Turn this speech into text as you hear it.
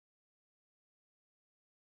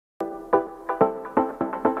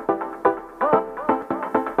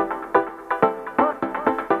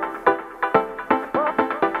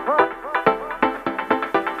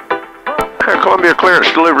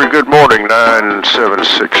clearance delivery, good morning,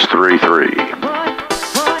 97633.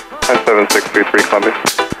 97633, Columbia.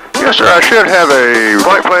 Yes, sir, I should have a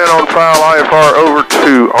flight plan on file, IFR, over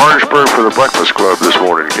to Orangeburg for the Breakfast Club this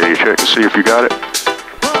morning. Can you check and see if you got it?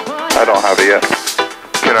 I don't have it yet.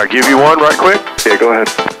 Can I give you one right quick? Yeah, go ahead.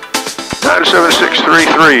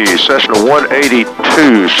 97633, Cessna 182,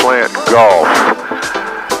 slant golf.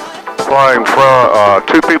 Flying from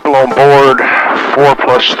 2 people on board, 4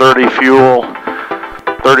 plus 30 fuel,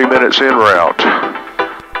 30 minutes en route.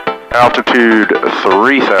 Altitude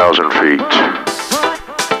 3,000 feet.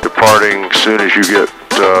 Departing as soon as you get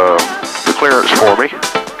the clearance for me.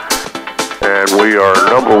 And we are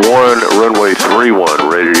number 1, runway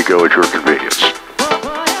 31, ready to go at your convenience.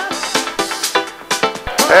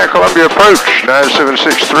 Air Columbia approach,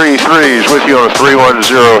 97633 is with you on a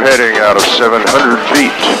 310 heading out of 700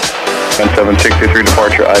 feet. 97633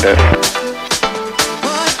 departure IDET.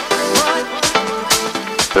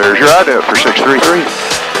 There's your IDET for 633.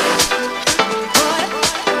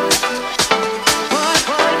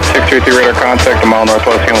 633 radar contact, a mile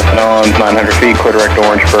northwest Hamilton on 900 feet, clear direct to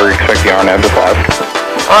Orangeburg, expect the RNAV to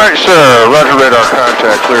 5. All right, sir, roger radar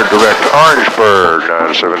contact, cleared direct to Orangeburg,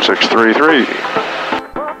 97633.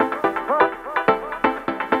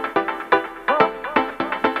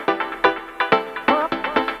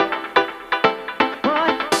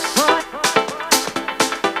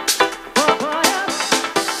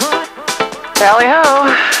 Tally ho.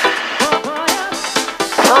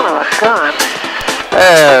 Son of a gun.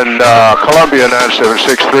 And Columbia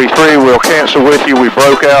 97633, we'll cancel with you. We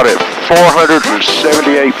broke out at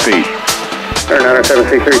 478 feet. Sir,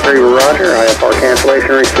 97633, roger. IFR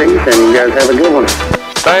cancellation received, and you guys have a good one.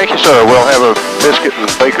 Thank you, sir. We'll have a biscuit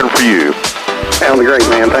and bacon for you. Sounds great,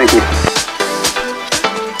 man. Thank you.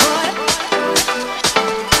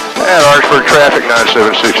 And Orangeburg traffic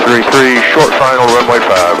 97633, short final runway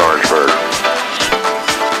 5, Orangeburg.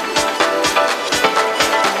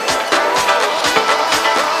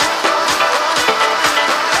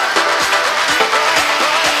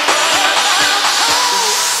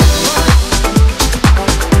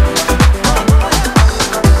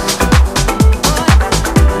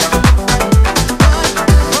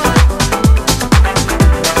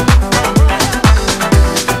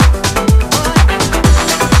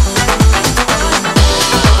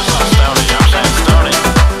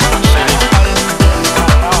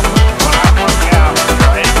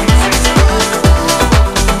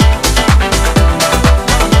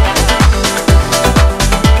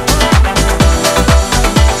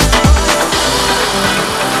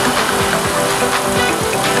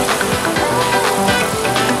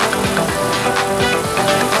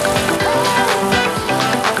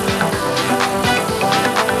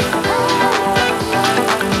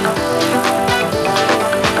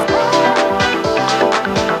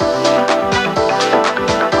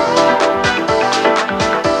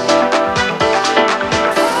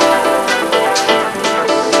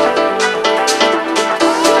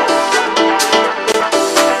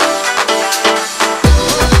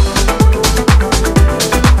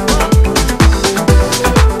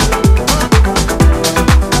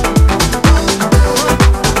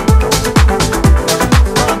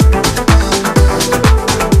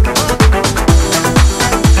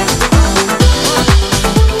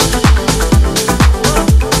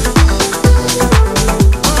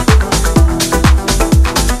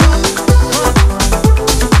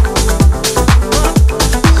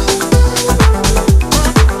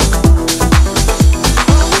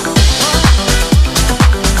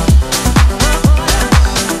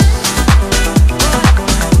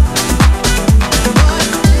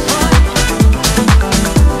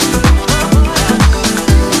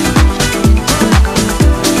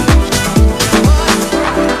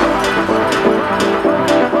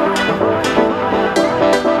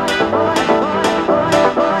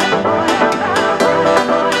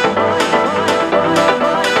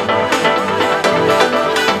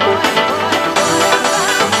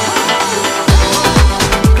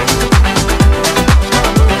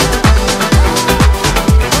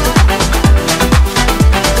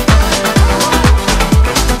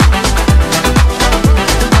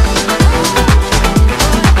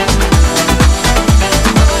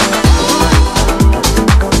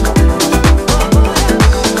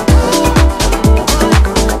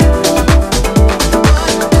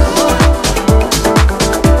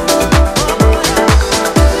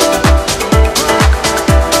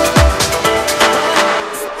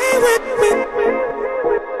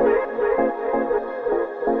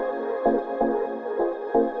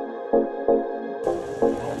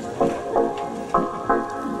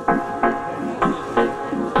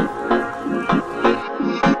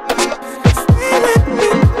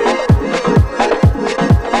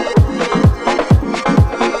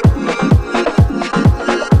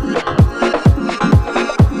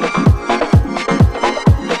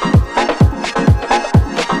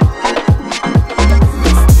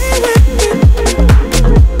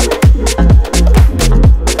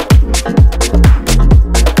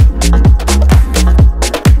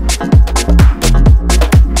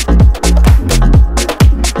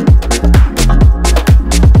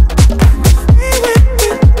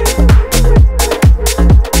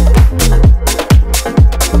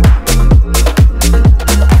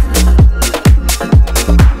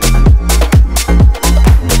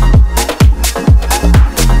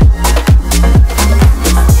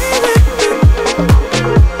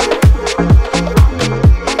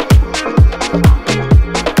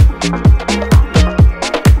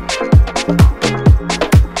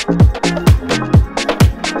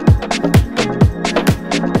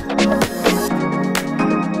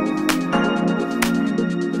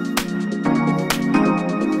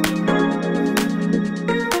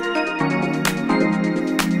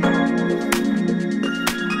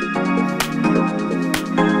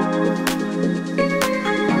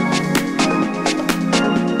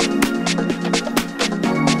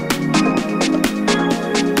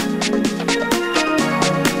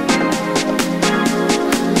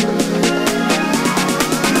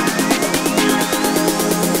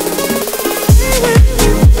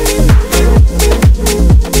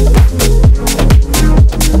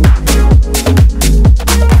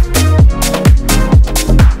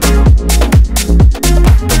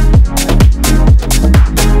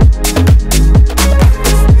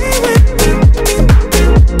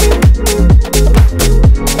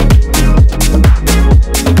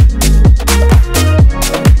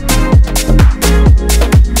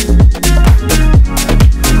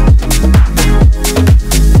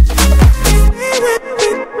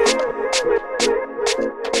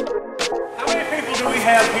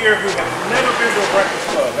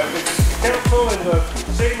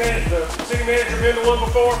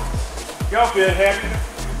 been, have you?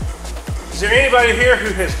 Is there anybody here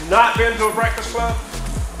who has not been to a breakfast club?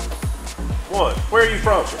 One. Where are you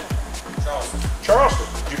from, sir? Charleston. Charleston.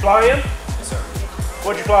 Did you fly in? Yes, sir.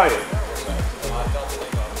 What did you fly in?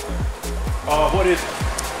 What is it?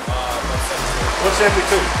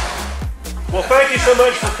 172. Well, thank you so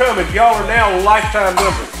much for coming. Y'all are now lifetime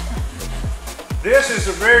members. This is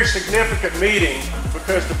a very significant meeting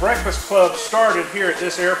because the Breakfast Club started here at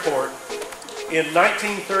this airport in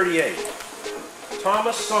 1938.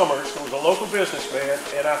 Thomas Summers, who was a local businessman,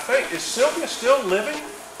 and I think, is Sylvia still living?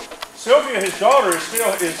 Sylvia, his daughter,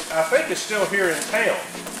 I think is still here in town.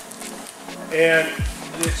 And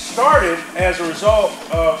it started as a result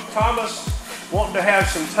of Thomas wanting to have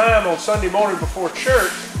some time on Sunday morning before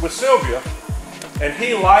church with Sylvia, and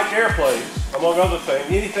he liked airplanes, among other things,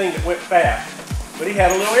 anything that went fast. But he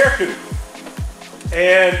had a little air coupe.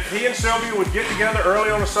 And he and Sylvia would get together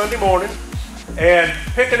early on a Sunday morning and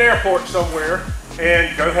pick an airport somewhere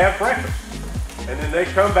and go have breakfast. And then they'd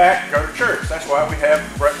come back and go to church. That's why we have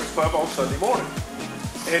Breakfast Club on Sunday morning.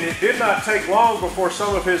 And it did not take long before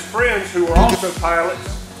some of his friends who were also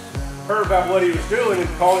pilots heard about what he was doing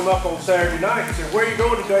and called him up on Saturday night and said, "Where are you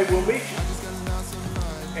going today? We'll meet you."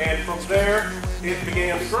 And from there, it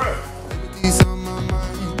began to grow.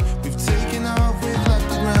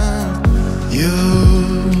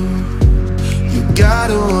 You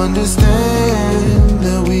gotta understand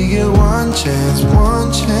that we get one chance,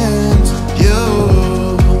 one chance.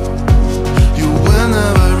 You will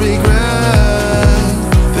never regret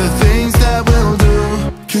the things that we'll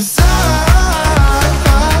do. 'Cause I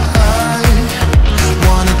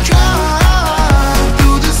wanna drive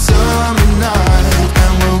through the summer night,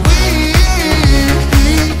 and when we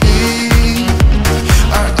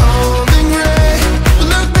are old and gray, we'll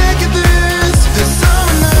look back at this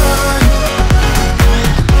summer night,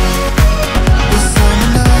 this summer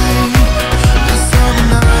night, this summer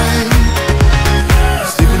night.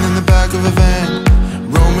 Sleeping in the back of a van,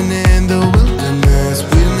 roaming in the wilderness.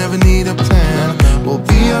 We don't ever need a plan. We'll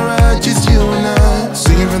be alright, just you and I.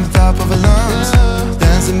 Singing from the top of our lungs,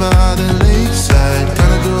 dancing by the lakeside.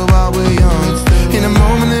 Gonna do it while we're young. In a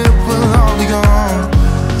moment it will all be gone.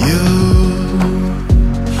 You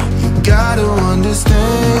gotta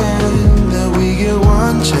understand that we get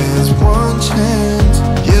one chance, one chance.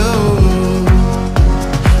 You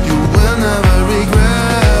will never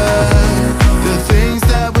regret the things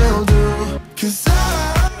that we'll do. 'Cause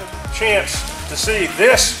Chance to see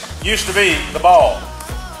this used to be the ball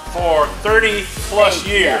for 30 plus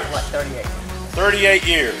years. Yeah, what, 38? 38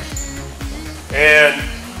 years. And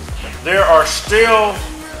there are still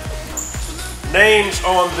names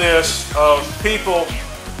on this of people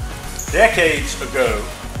decades ago.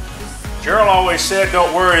 Gerald always said,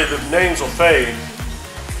 "Don't worry, the names will fade."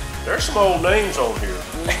 There's some old names on here.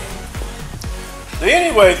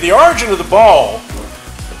 Anyway, the origin of the ball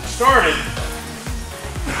started,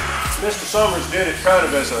 Mr. Summers did it kind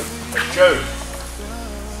of as a joke.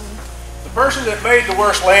 The person that made the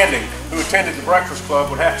worst landing who attended the Breakfast Club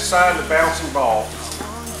would have to sign the bouncing ball,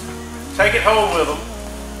 take it home with them,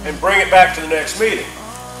 and bring it back to the next meeting.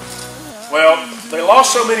 Well, they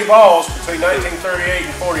lost so many balls between 1938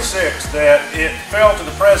 and 46 that it fell to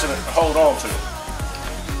the president to hold on to it.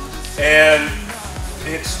 And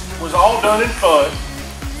it was all done in fun,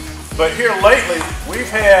 but here lately we've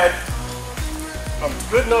had a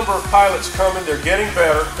good number of pilots coming. They're getting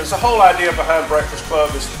better because the whole idea behind Breakfast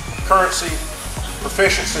Club is currency,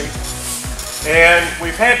 proficiency, and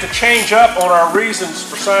we've had to change up on our reasons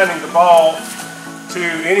for signing the ball to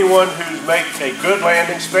anyone who's making a good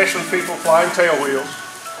landing, especially people flying tail wheels,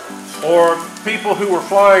 or people who were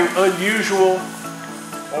flying unusual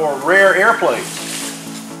or rare airplanes.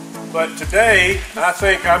 But today, I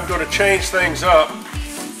think I'm going to change things up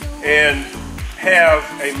and have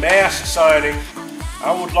a mass signing.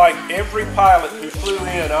 I would like every pilot who flew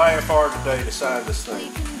in IFR today to sign this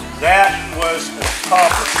thing. That was an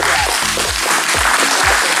accomplishment.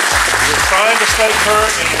 You're trying to stay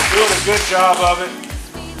current and you're doing a good job of it.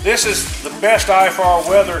 This is the best IFR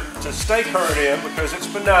weather to stay current in because it's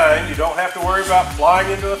benign. You don't have to worry about flying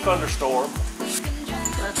into a thunderstorm.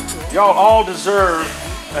 Y'all all deserve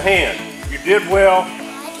a hand. You did well.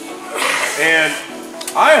 And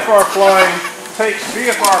IFR flying takes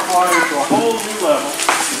VFR flying to a whole new level.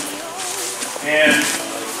 And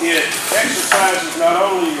it exercises not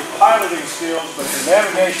only your piloting skills, but your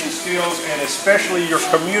navigation skills and especially your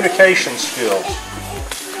communication skills.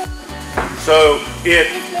 So it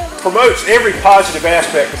promotes every positive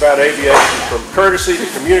aspect about aviation, from courtesy to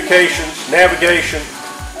communications, navigation,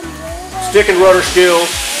 stick and rudder skills.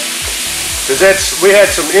 Because we had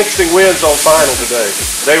some interesting winds on final today.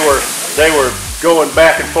 They were they were going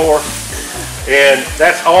back and forth, and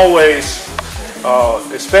that's always,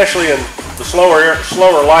 especially in the slower,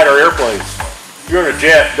 lighter airplanes. If you're in a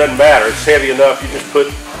jet, doesn't matter. It's heavy enough. You just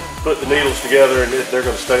put the needles together, and they're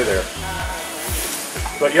going to stay there.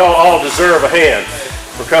 But y'all all deserve a hand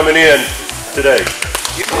for coming in today.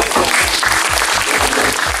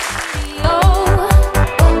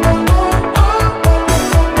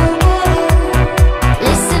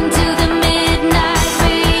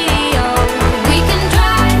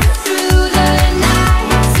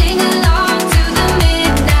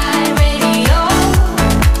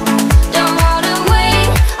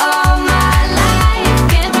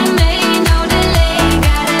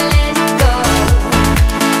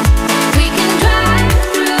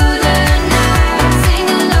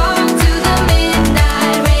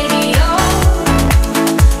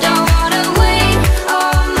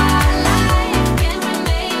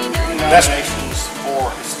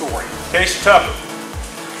 Tupper.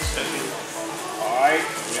 All right,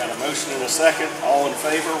 we got a motion and a second. All in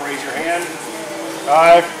favor, raise your hand.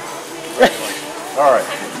 Aye. All right.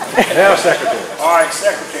 Now secretary. All right,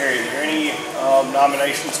 secretary. Are there any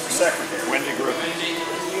nominations for secretary? Wendy Griffin.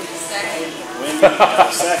 Second. Wendy,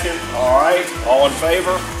 second. All right. All in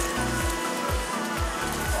favor?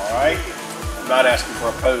 All right. I'm not asking for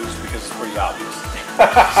opposed because it's pretty obvious.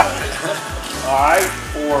 All right.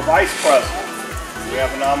 For vice president. We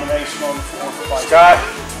have a nomination on the floor for Vice Scott.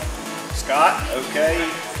 Scott, okay.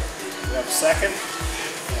 We have a second.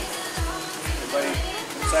 Everybody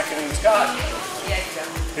seconding Scott? Yeah,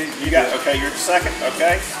 you got, okay, you're the second,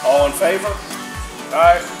 okay. All in favor?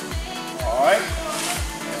 Aye. All right.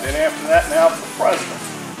 And then after that, now for president.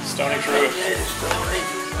 Stoney Truett.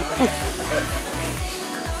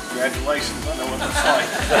 Congratulations, I know what that's like.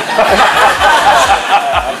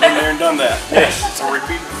 I've been there and done that. Yes. It's a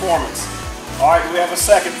repeat performance. All right, do we have a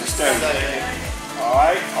second for Stoney? All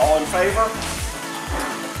right, all in favor?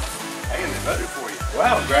 Hey, they voted for you.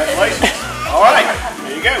 Wow, congratulations. All right,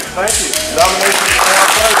 there you go. Thank you. Nomination is now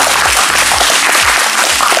closed.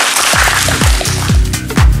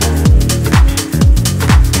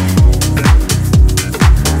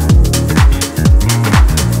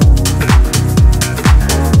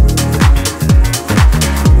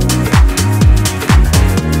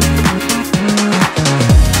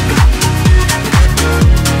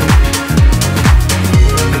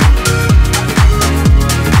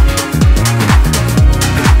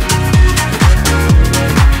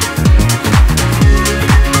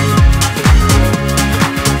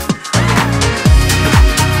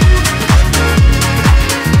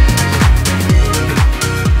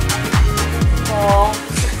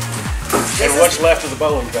 Left of the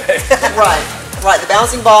bowling bag. right, the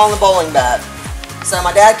bouncing ball and the bowling bag. So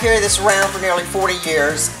my dad carried this around for nearly 40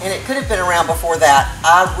 years, and it could have been around before that.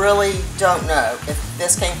 I really don't know if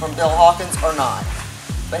this came from Bill Hawkins or not.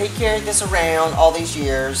 But he carried this around all these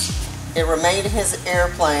years. It remained in his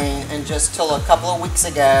airplane, and just till a couple of weeks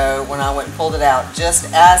ago when I went and pulled it out,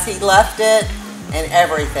 just as he left it and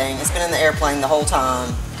everything. It's been in the airplane the whole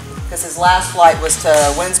time. Because his last flight was to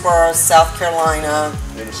Winsboro, South Carolina.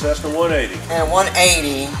 In a Cessna 180. And a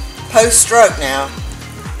 180, post-stroke now.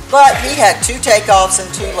 But he had 2 takeoffs and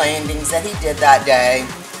 2 landings that he did that day.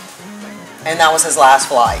 And that was his last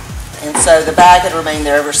flight. And so the bag had remained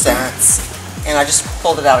there ever since. And I just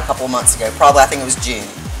pulled it out a couple of months ago. Probably, I think it was June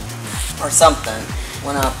or something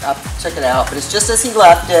when I took it out. But it's just as he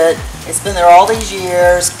left it. It's been there all these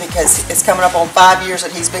years because it's coming up on 5 years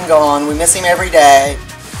that he's been gone. We miss him every day.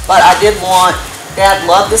 But I did want, Dad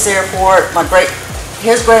loved this airport.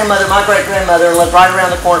 His grandmother, my great-grandmother, lived right around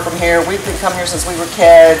the corner from here. We've been coming here since we were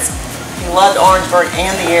kids. He loved Orangeburg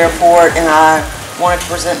and the airport, and I wanted to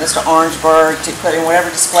present this to Orangeburg to put in whatever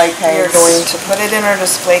display case. We're going to put it in our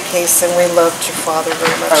display case, and we loved your father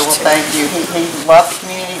very much. Oh, well, thank you. He loved the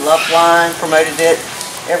community, loved flying, promoted it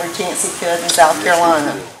every chance he could in South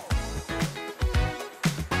Carolina.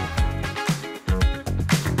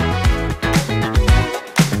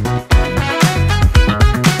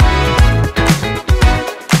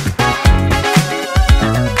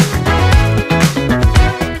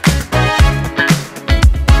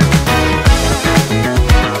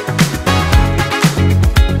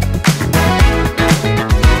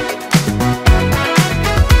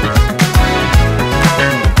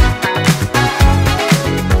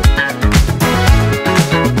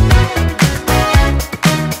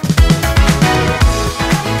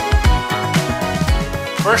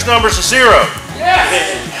 First number's a 0. Yes.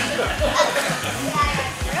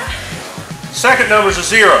 Second number's a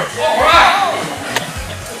 0. All right.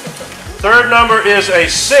 Third number is a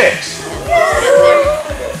 6.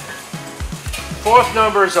 Fourth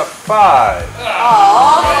number is a 5.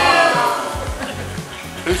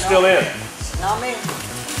 Who's still in? Not me.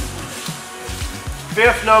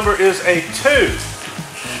 Fifth number is a 2.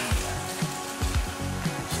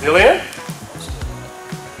 Still in?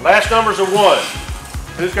 Last number's a 1.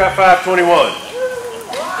 Who's got 521?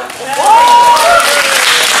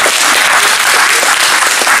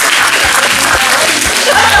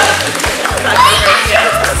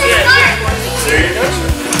 There you go, sir.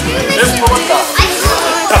 This one.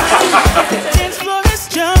 Dance floor is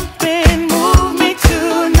jumping, move me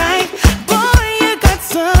tonight. Boy, you got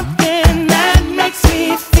something that makes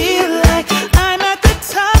me feel like I'm at the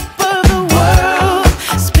top of the world.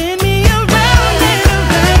 Spin me around and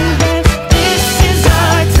around, and this is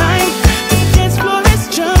our time. The dance floor is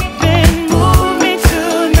jumping, move me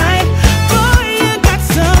tonight. Boy, you got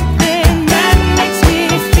something that makes me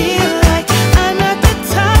feel like I'm at the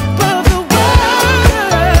top of the world.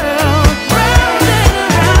 Round and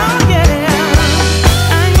around, yeah.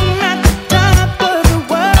 I'm at the top of the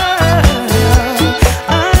world.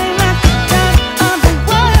 I'm at the top of the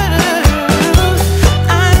world.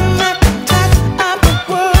 I'm at the top of the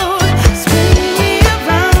world. Spin me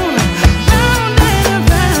around, round and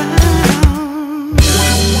around.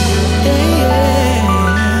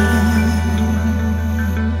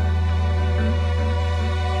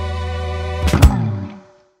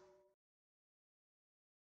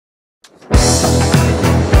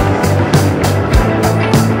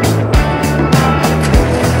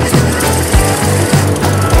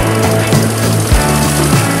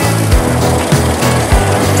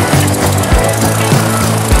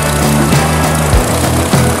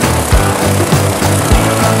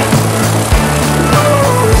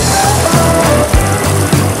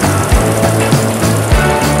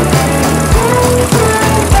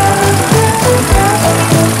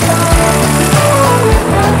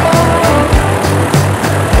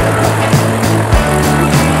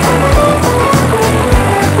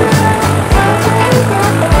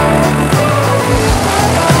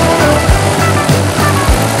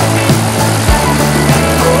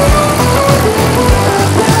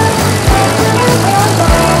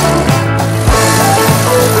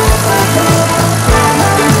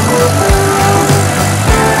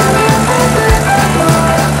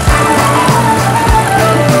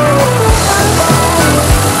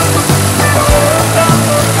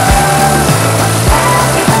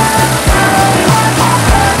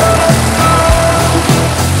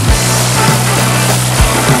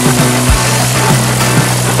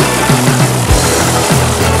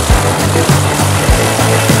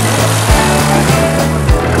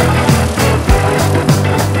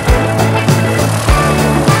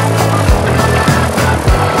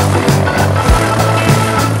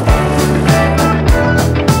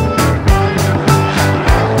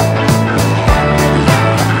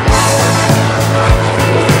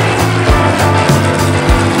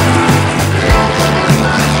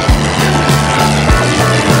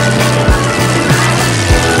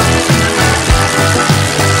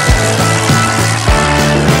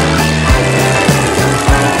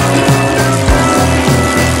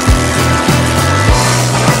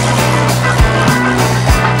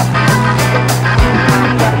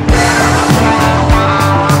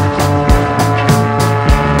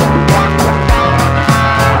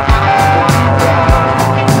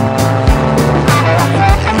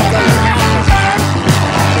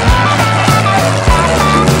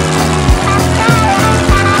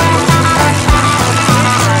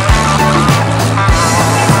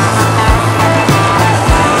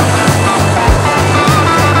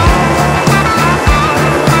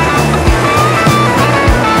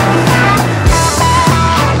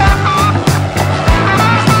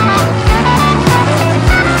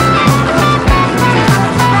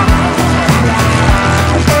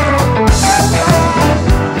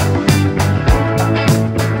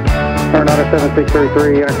 Aeronautic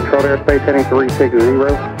 7633, intercontrolled airspace heading 360.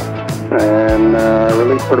 And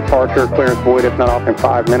release for departure, clearance void if not off in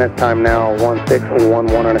 5 minutes. Time now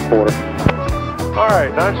 1611 1/4. All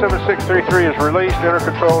right, 97633 is released,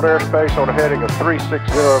 intercontrolled airspace on a heading of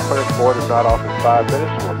 360, clearance void if not off in 5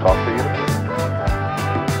 minutes. We'll talk to you in a minute.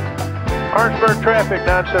 Orangeburg traffic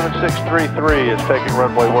 97633 is taking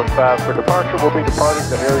runway 15 for departure. We'll be departing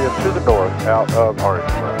the area to the north out of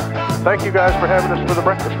Orangeburg. Thank you guys for having us for the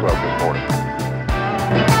Breakfast Club this morning.